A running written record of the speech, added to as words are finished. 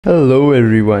Hello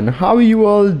everyone, how are you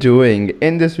all doing?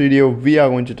 In this video we are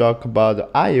going to talk about the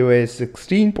iOS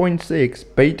 16.6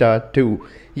 beta 2.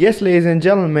 Yes, ladies and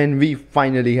gentlemen, we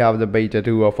finally have the beta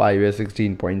 2 of iOS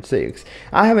 16.6.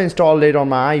 I have installed it on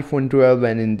my iPhone 12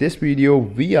 and in this video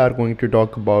we are going to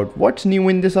talk about what's new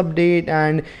in this update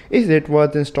and is it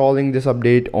worth installing this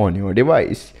update on your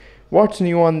device. What's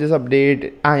new on this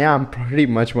update? I am pretty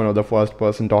much one of the first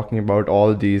person talking about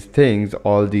all these things,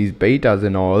 all these betas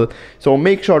and all. So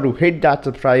make sure to hit that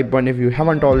subscribe button if you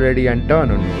haven't already and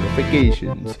turn on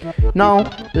notifications.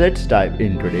 Now let's dive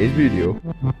in today's video.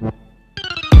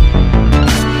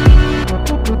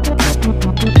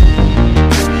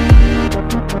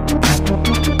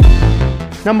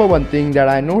 Number one thing that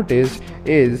I noticed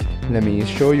is, let me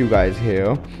show you guys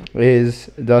here, is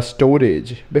the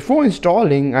storage. Before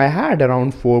installing I had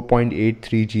around 4.83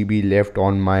 GB left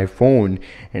on my phone,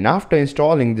 and after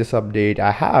installing this update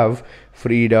I have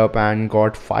freed up and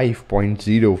got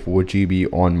 5.04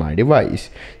 GB on my device.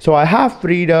 So I have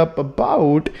freed up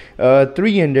about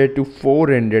 300 to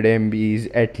 400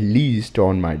 MBs at least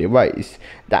on my device.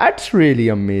 That's really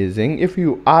amazing. If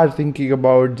you are thinking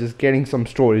about just getting some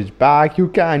storage back, you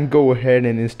can go ahead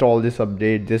and install this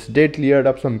update. This did clear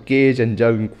up some cache and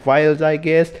junk files, I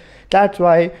guess. That's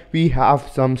why we have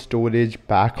some storage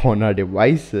back on our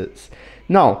devices.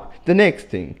 Now the next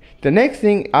thing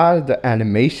are the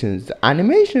animations. The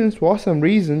animations for some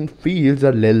reason feels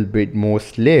a little bit more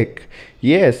slick.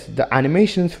 Yes, the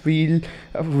animations feel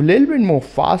a little bit more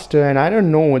faster, and I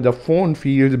don't know, the phone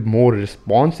feels more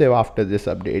responsive after this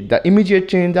update. The immediate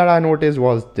change that I noticed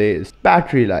was this: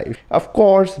 battery life. Of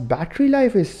course, battery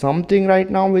life is something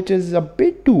right now which is a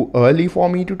bit too early for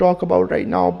me to talk about right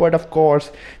now, but of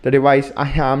course the device I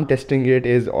am testing it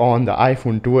is on the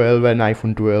iPhone 12, and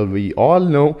iPhone 12, we all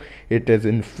know, it is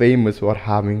infamous for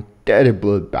having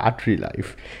terrible battery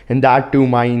life, and that too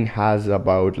mine has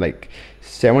about like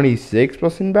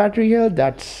 76% battery health.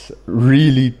 That's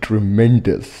really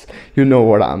tremendous, you know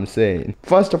what I'm saying.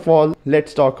 First of all,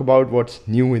 let's talk about what's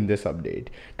new in this update.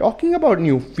 Talking about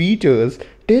new features,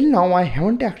 till now I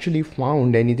haven't actually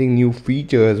found anything new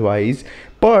features wise,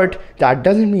 but that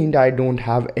doesn't mean that I don't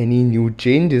have any new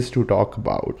changes to talk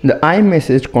about. The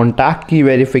iMessage contact key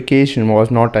verification was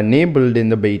not enabled in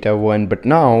the beta 1, but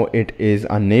now it is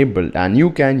enabled, and you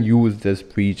can use this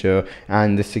feature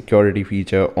and the security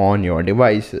feature on your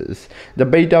devices. The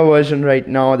beta version right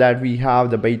now that we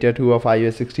have, the beta 2 of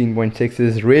iOS 16.6,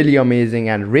 is really amazing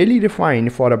and really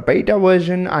refined. For a beta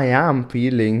version, I am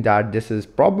feeling that this is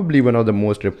probably one of the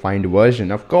most refined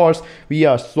version. Of course, we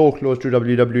are so close to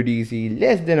WWDC,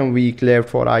 less than a week left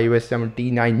for iOS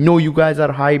 17. I know you guys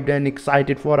are hyped and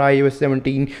excited for iOS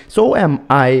 17, so am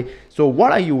I. So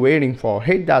what are you waiting for?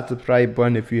 Hit that subscribe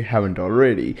button if you haven't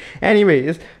already.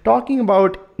 Anyways, talking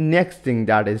about next thing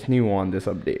that is new on this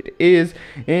update is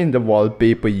in the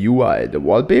wallpaper UI. The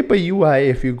wallpaper UI,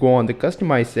 if you go on the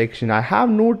customize section, I have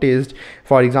noticed,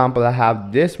 for example, I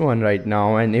have this one right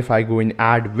now, and if I go in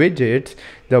add widgets,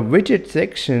 the widget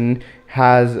section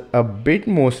has a bit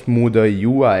more smoother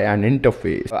UI and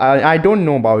interface. I don't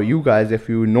know about you guys if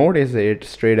you notice it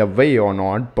straight away or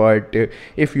not, but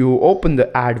if you open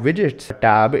the add widgets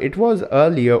tab, it was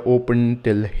earlier open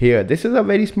till here. This is a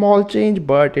very small change,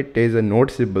 but it is a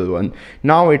noticeable one.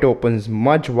 Now it opens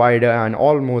much wider and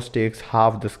almost takes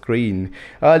half the screen.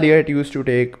 Earlier it used to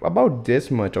take about this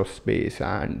much of space,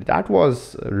 and that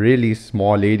was a really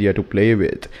small area to play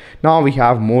with. Now we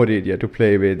have more area to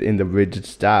play with in the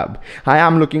widgets tab. I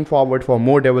am looking forward for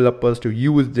more developers to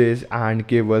use this and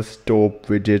give us dope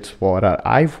widgets for our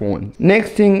iPhone.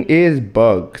 Next thing is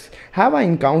bugs. Have I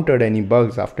encountered any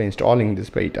bugs after installing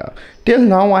this beta? Till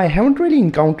now I haven't really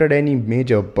encountered any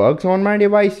major bugs on my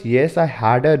device. Yes, I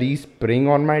had a respring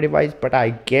on my device, but I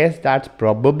guess that's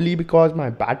probably because my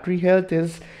battery health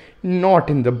is not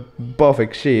in the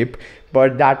perfect shape,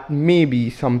 but that may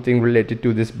be something related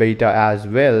to this beta as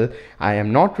well. I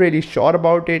am not really sure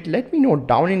about it. Let me know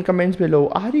down in comments below,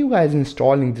 are you guys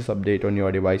installing this update on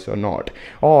your device or not,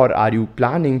 or are you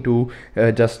planning to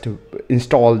just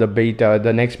install the beta,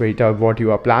 the next beta? What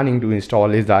you are planning to install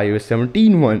is the iOS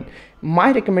 17 one.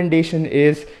 My recommendation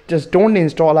is just don't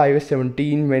install iOS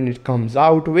 17 when it comes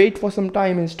out. Wait for some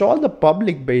time, install the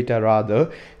public beta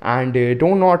rather, and do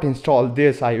not install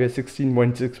this iOS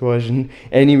 16.6 version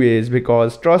anyways,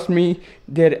 because trust me,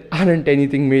 there aren't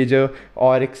anything major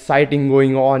or exciting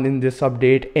going on in this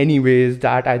update anyways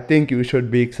that I think you should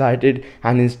be excited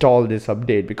and install this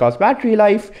update, because battery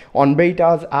life on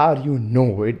betas are, you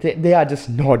know it, they are just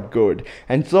not good,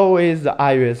 and so is the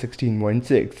iOS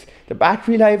 16.6. The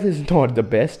battery life is not the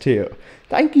best here.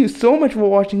 Thank you so much for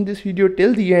watching this video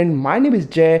till the end. My name is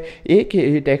Jay,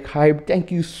 aka Tech Hype. Thank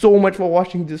you so much for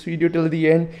watching this video till the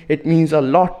end. It means a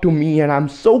lot to me, and I'm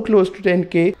so close to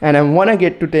 10k, and I wanna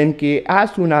get to 10k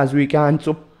as soon as we can.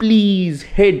 So please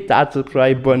hit that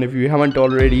subscribe button if you haven't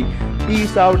already.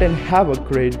 Peace out and have a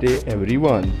great day,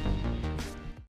 everyone.